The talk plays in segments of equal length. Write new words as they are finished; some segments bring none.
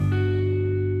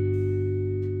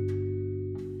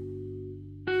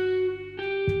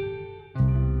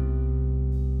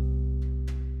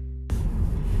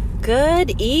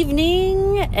Good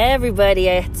evening, everybody.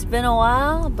 It's been a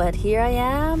while, but here I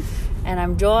am, and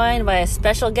I'm joined by a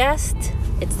special guest.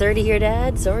 It's 30 here,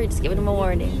 Dad. Sorry, just giving him a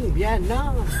warning. Yeah,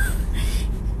 no.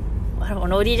 I don't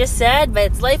know what he just said, but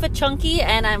it's Life with Chunky,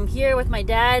 and I'm here with my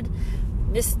dad,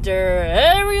 Mr.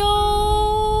 Ariel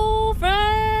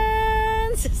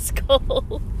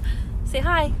Francisco. Say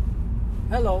hi.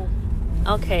 Hello.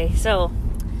 Okay, so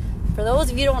for those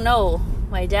of you who don't know,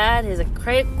 my dad is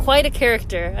quite a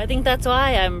character. I think that's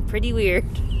why I'm pretty weird.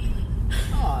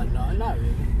 Oh, no, not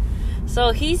really.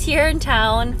 So he's here in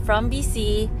town from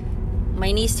BC.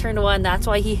 My niece turned 1. That's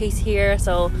why he's here.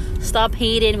 So stop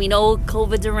hating. We know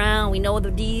COVID's around. We know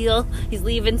the deal. He's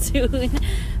leaving soon.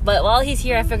 But while he's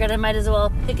here, I figured I might as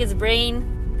well pick his brain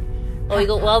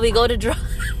while we go to drive.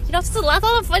 You know, that's not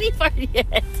the funny part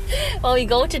yet. While we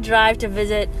go to drive to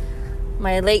visit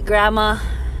my late grandma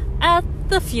at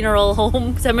the funeral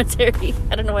home cemetery.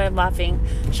 I don't know why I'm laughing.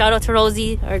 Shout out to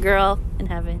Rosie, our girl in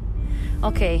heaven.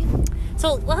 Okay,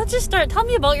 so let's just start. Tell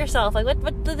me about yourself. Like,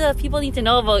 what do the people need to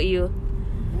know about you?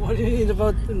 What do you need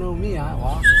about to know me, huh?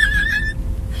 Wow.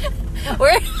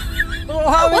 Where?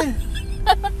 Oh, how many?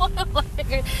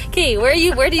 Okay,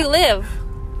 where do you live?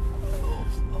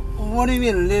 What do you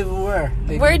mean, live where?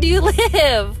 Like, where do you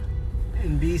live?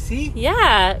 In BC?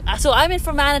 Yeah, so I'm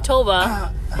from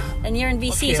Manitoba, and you're in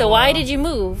BC. Okay, so why did you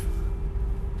move?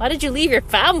 Why did you leave your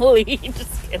family?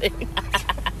 Just kidding.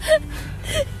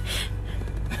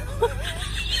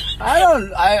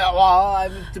 I'm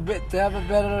to have a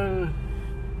better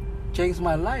change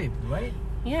my life, right?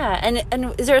 Yeah, and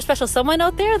is there a special someone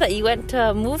out there that you went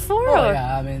to move for? Oh, or?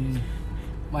 yeah, I mean,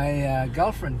 my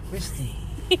girlfriend, Christy.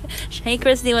 Hey,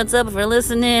 Christy, what's up? If you're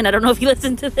listening, I don't know if you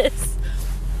listen to this.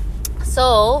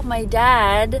 So, my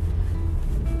dad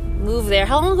moved there.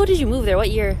 How long ago did you move there? What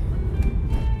year?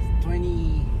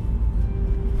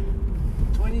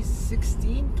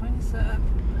 2016, 27.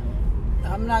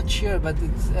 I'm not sure, but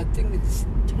I think it's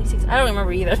 26. I don't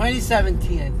remember either.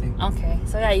 2017, I think. Okay,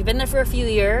 so yeah, you've been there for a few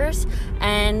years,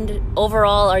 and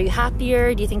overall, are you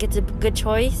happier? Do you think it's a good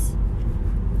choice?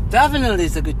 Definitely,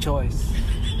 it's a good choice.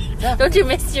 Don't you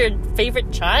miss your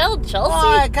favorite child, Chelsea?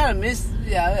 Well, I kind of miss.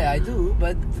 Yeah, I do.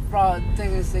 But the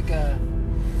thing is, like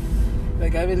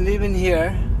I've been living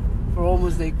here for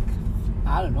almost I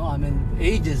don't know. I mean,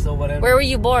 ages or whatever. Where were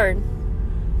you born?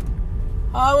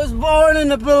 I was born in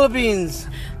the Philippines.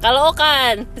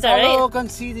 Caloocan. Is that right? Caloocan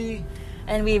City.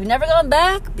 And we've never gone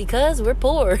back because we're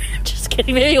poor. Just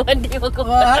kidding. Maybe one day we'll go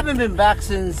back. I haven't been back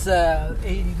since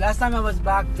 80. Last time I was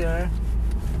back there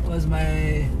was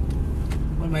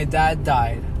when my dad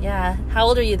died. Yeah. How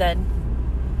old are you then?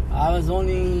 I was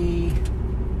only... I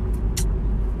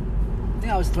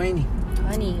think I was 20.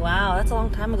 20. Wow, that's a long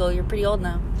time ago. You're pretty old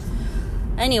now.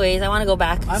 Anyways, I want to go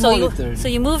back. I'm only 30. So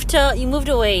you moved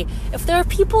away. If there are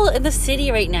people in the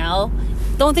city right now,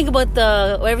 don't think about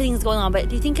everything's going on, but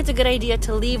do you think it's a good idea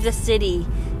to leave the city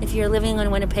if you're living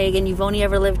in Winnipeg and you've only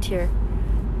ever lived here?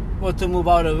 What, to move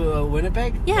out of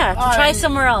Winnipeg? Yeah, to try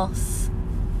somewhere else.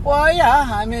 Well, yeah.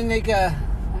 I mean,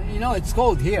 it's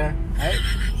cold here, right?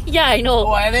 Yeah, I know.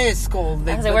 Oh, it is cold.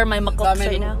 As I wear my mucklucks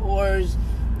right now. Or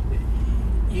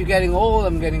you're getting old,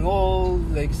 I'm getting old.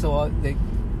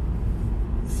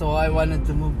 So I wanted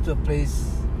to move to a place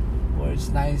where it's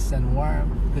nice and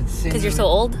warm. Because you're so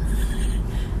old?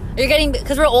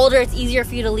 Because we're older, it's easier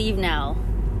for you to leave now.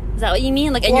 Is that what you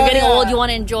mean? Like, and you're getting old, you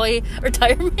want to enjoy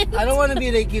retirement? I don't want to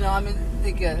be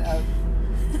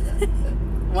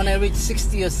when I reach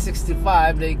 60 or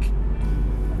 65,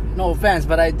 no offense,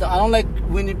 but I don't like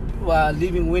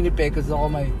leaving Winnipeg because all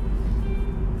my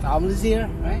family's here,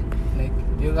 right? Like,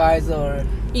 you guys are...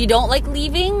 You don't like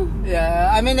leaving?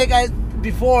 Yeah, I mean,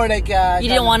 before, you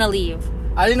didn't want to leave?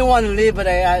 I didn't want to leave, but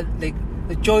I had, the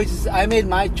choices. I made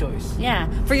my choice. Yeah,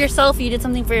 for yourself, you did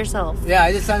something for yourself. Yeah,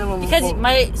 I decided... Because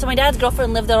my dad's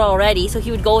girlfriend lived there already, so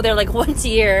he would go there, once a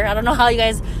year. I don't know how you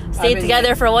guys stayed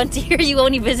together for once a year. You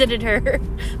only visited her.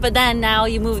 But then, now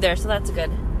you moved there, so that's good.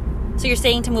 So you're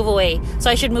saying to move away. So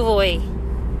I should move away.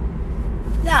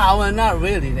 No, well, not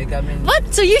really.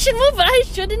 What? So you should move, but I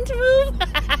shouldn't move?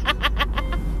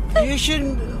 You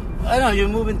shouldn't... I don't know, you're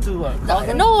moving to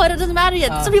Calgary? No, it doesn't matter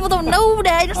yet. Some people don't know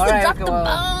that. I just dropped the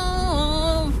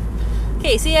bomb.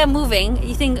 Okay, so yeah, moving.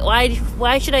 You think,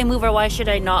 why should I move or why should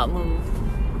I not move?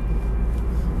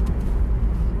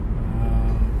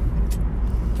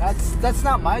 That's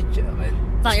not my choice.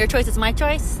 It's not your choice, it's my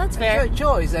choice? That's fair. It's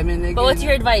your choice. I mean... But what's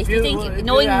your advice? Do you think,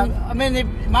 knowing...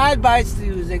 my advice to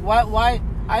you is, why...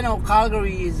 I know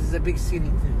Calgary is a big city,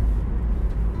 too.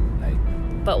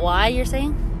 But why, you're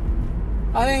saying?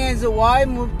 I think it's why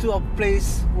move to a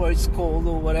place where it's cold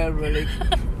or whatever.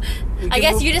 I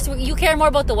guess you care more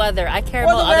about the weather. I care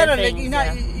Well, about the other weather, things. like, you know,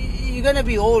 yeah. you're gonna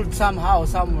be old somehow,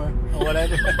 somewhere, or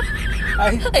whatever.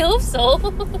 I hope so.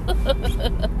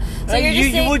 So Like, you're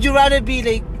just saying, would you rather be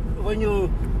like when you're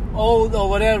old or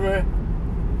whatever,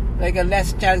 like a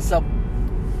less chance of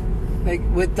like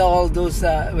with all those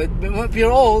if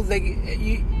you're old, like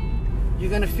you're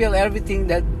gonna feel everything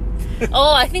that.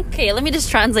 oh, I think, okay, let me just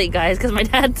translate, guys, because my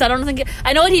dad's, I don't think,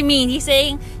 I know what he means. He's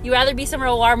saying you rather be somewhere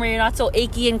warm where you're not so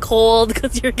achy and cold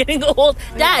because you're getting old.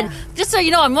 Dad, Yeah. just so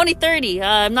you know, I'm only 30.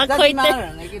 I'm not Doesn't quite matter,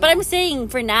 there. like, you But know. I'm saying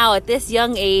for now, at this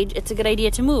young age, it's a good idea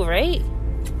to move, right?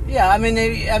 Yeah, I mean,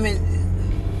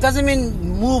 doesn't mean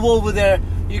move over there.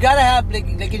 You gotta have like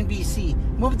in BC,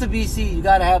 move to BC. You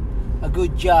gotta have a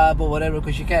good job or whatever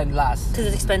because you can't last Because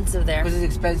it's expensive there. because it's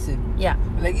expensive. Yeah.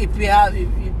 Like if you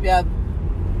have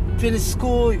finished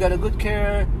school, you got a good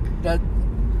career that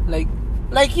like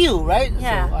you, right?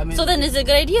 Yeah. So, I mean, So then it's a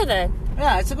good idea then.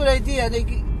 yeah, it's a good idea. Like,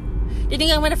 Do you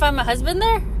think I'm going to find my husband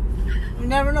there? you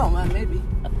never know, man. Maybe.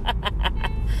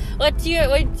 What's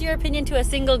your opinion to a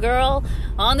single girl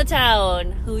on the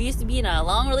town who used to be in a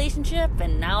long relationship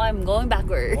and now I'm going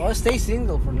backward? Well, stay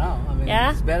single for now. I mean,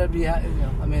 Yeah? it's better be. I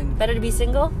mean, Better to be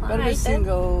single? better be Alright then.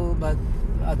 single, but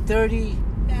at 30,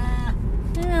 yeah.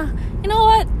 Yeah. You know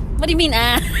what? What do you mean,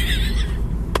 ah?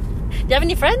 Do you have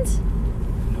any friends?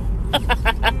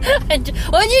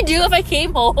 What would you do if I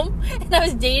came home and I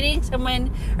was dating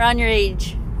someone around your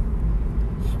age?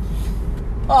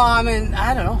 Oh, I mean,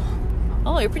 I don't know.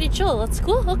 Oh, you're pretty chill. That's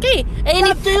cool. Okay. Any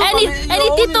Up to you, I mean,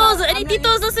 you're old enough. I'm not-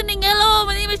 titos listening? Hello,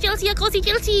 my name is Chelsea. Ako si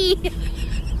Chelsea.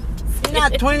 You're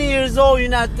not 20 years old. You're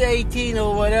not 18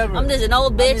 or whatever. I'm just an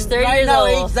old bitch, I mean, 30 right years now,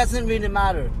 old. age doesn't really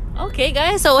matter. Okay,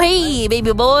 guys. So, hey,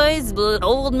 baby boys,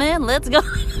 old men, let's go.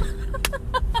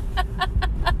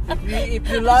 If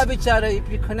you love each other, if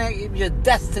you connect, if your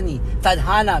destiny,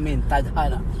 tadhana,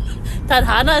 tadhana.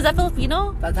 Tadhana, is that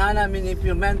Filipino? Tadhana, if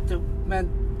you're meant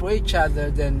for each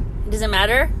other, then Does it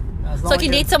matter? as So, long I can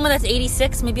as date someone that's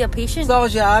 86, maybe a patient? as long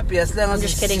as you're happy, as long I'm as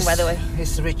just it's- kidding, by the way.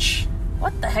 He's rich.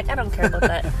 What the heck? I don't care about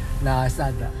that. No, it's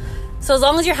not that. So, as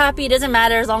long as you're happy, it doesn't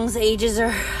matter as long as the ages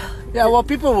are. Yeah, well,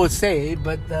 people will say,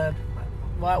 but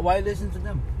why listen to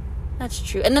them? That's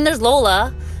true. And then there's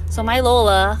Lola. So, my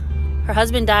Lola, her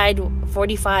husband died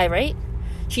 45, right?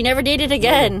 She never dated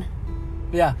again.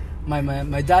 Yeah, my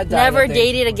dad died. Never I think.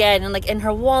 dated again. And like in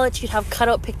her wallet, she'd have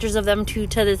cutout pictures of them to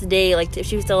this day. Like if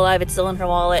she was still alive, it's still in her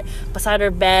wallet, beside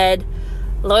her bed.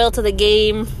 Loyal to the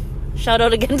game. Shout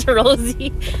out again to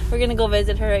Rosie. We're gonna go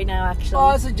visit her right now, actually.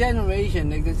 Oh, it's a generation.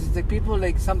 Like this is the people,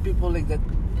 like some people like that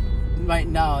right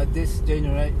now at this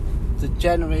generation. The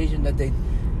generation that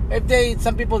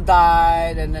some people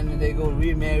died and then they go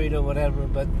remarried or whatever.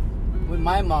 But with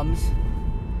my mom's,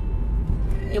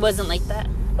 It wasn't like that.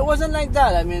 it wasn't like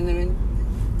that. I mean,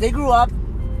 they grew up.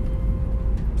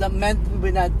 That meant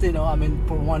we're not,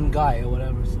 for one guy or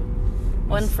whatever. So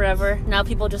One forever. Now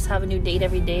people just have a new date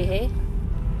every day, hey?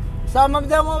 some of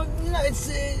them,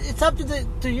 it's up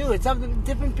to you. It's up to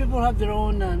different people have their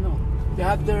own. They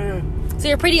have their. So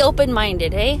you're pretty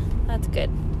open-minded, hey? That's good.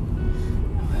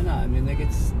 I know. I mean, like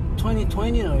it's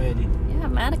 2020 already. Yeah,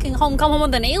 man. I can come home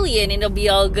with an alien and it'll be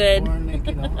all good. Or like,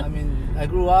 I mean, I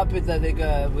grew up with that,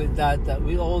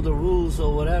 with all the rules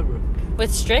or whatever.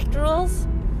 With strict rules.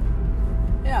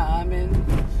 Yeah, I mean.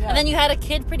 Yeah. And then you had a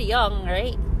kid pretty young,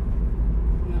 right?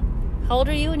 Yeah. How old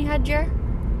were you when you had Jer?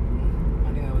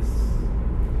 I think I was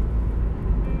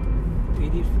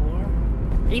 84.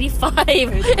 85.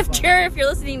 85. If you're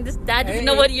listening, this dad doesn't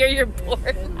know what year you're born.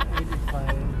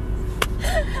 85.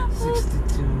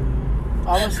 62.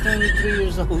 I was 23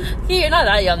 years old. You're not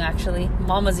that young, actually.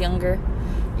 Mom was younger.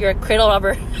 You're a cradle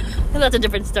robber. That's a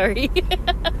different story.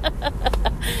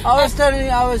 I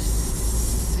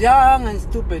was young and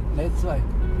stupid. That's why.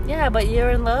 Yeah, but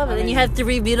you're in love, and then you had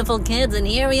 3 beautiful kids, and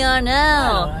here we are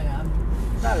now. I am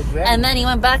not regret. And then he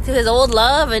went back to his old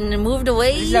love and moved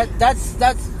away. That's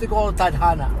the called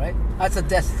tadhana, right? That's a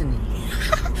destiny.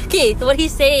 Okay, so what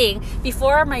he's saying,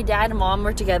 before my dad and mom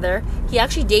were together, he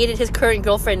actually dated his current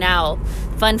girlfriend now.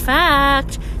 Fun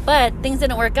fact. But things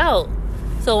didn't work out.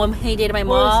 So when he dated my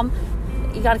mom,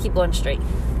 you gotta keep going straight.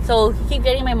 So he kept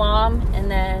dating my mom, and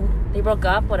then they broke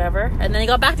up, whatever. And then he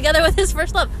got back together with his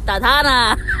first love.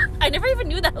 Tadhana! I never even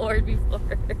knew that word before.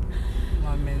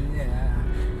 I mean,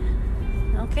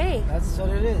 yeah. Okay. That's what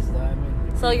it is, though. I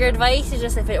mean. So your advice is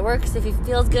just if it works, if it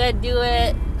feels good, do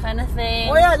it, kind of thing.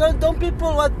 Oh yeah,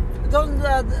 don't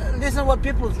listen what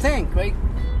people think, right?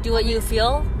 Do what you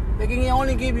feel. They can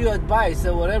only give you advice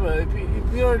or whatever.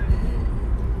 If you're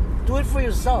do it for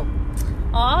yourself.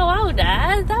 Oh, wow,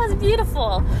 Dad. That was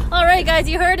beautiful. All right, guys,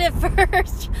 you heard it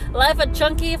first. Life of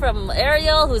Chunky from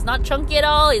Ariel, who's not chunky at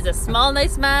all. He's a small,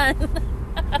 nice man.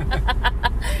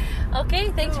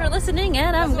 Okay, thanks for listening,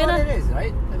 and I'm That's gonna what it is,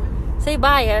 right? say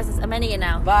bye. Yes, I'm ending it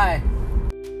now. Bye.